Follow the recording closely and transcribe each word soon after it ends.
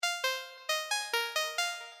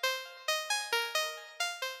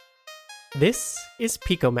This is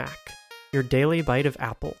PicoMac, your daily bite of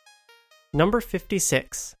Apple. Number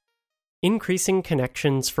 56, Increasing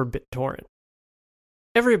Connections for Bittorrent.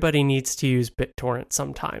 Everybody needs to use Bittorrent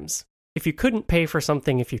sometimes. If you couldn't pay for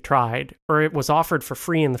something if you tried, or it was offered for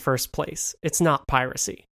free in the first place, it's not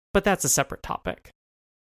piracy, but that's a separate topic.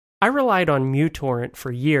 I relied on MuTorrent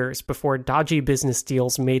for years before dodgy business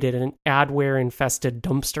deals made it an adware-infested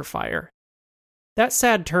dumpster fire. That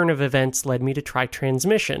sad turn of events led me to try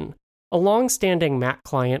Transmission, a long-standing Mac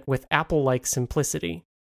client with Apple-like simplicity.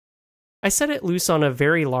 I set it loose on a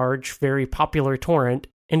very large, very popular torrent,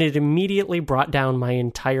 and it immediately brought down my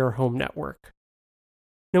entire home network.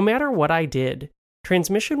 No matter what I did,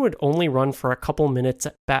 Transmission would only run for a couple minutes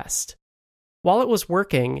at best. While it was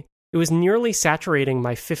working, it was nearly saturating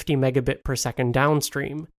my 50 megabit per second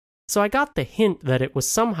downstream, so I got the hint that it was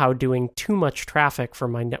somehow doing too much traffic for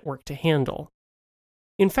my network to handle.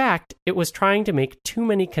 In fact, it was trying to make too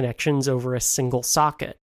many connections over a single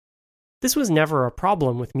socket. This was never a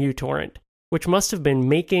problem with MuTorrent, which must have been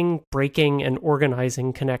making, breaking, and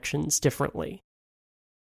organizing connections differently.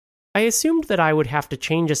 I assumed that I would have to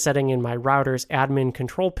change a setting in my router's admin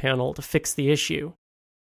control panel to fix the issue.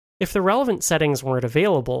 If the relevant settings weren't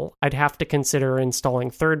available, I'd have to consider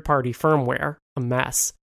installing third-party firmware, a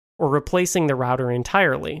mess, or replacing the router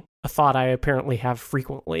entirely, a thought I apparently have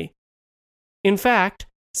frequently. In fact,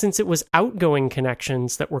 since it was outgoing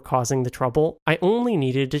connections that were causing the trouble, I only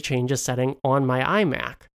needed to change a setting on my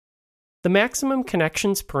iMac. The maximum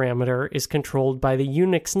connections parameter is controlled by the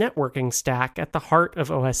Unix networking stack at the heart of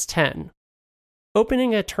OS X.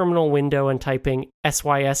 Opening a terminal window and typing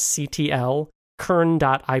sysctl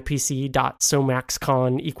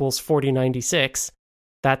kern.ipc.somaxcon equals 4096,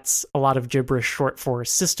 that's a lot of gibberish short for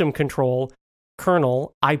system control,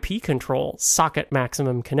 kernel, IP control, socket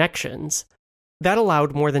maximum connections. That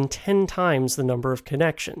allowed more than 10 times the number of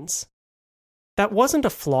connections. That wasn't a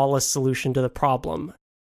flawless solution to the problem.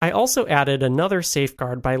 I also added another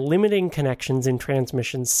safeguard by limiting connections in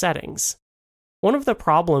Transmission settings. One of the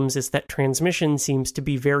problems is that Transmission seems to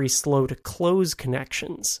be very slow to close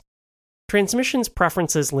connections. Transmission's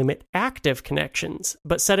preferences limit active connections,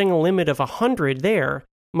 but setting a limit of 100 there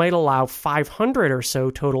might allow 500 or so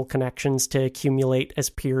total connections to accumulate as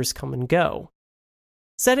peers come and go.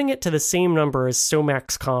 Setting it to the same number as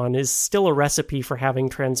SomaxCon is still a recipe for having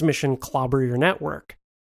Transmission clobber your network.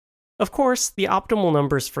 Of course, the optimal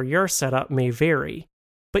numbers for your setup may vary,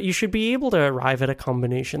 but you should be able to arrive at a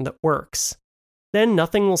combination that works. Then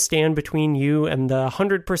nothing will stand between you and the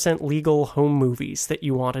 100% legal home movies that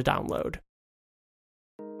you want to download.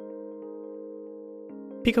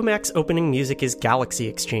 PicoMac's opening music is Galaxy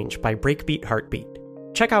Exchange by Breakbeat Heartbeat.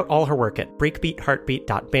 Check out all her work at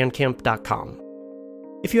breakbeatheartbeat.bandcamp.com.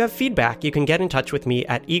 If you have feedback, you can get in touch with me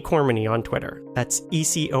at ecormany on Twitter. That's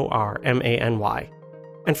ECORMANY.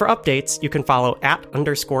 And for updates, you can follow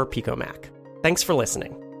 @_PicoMac. Thanks for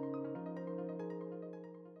listening.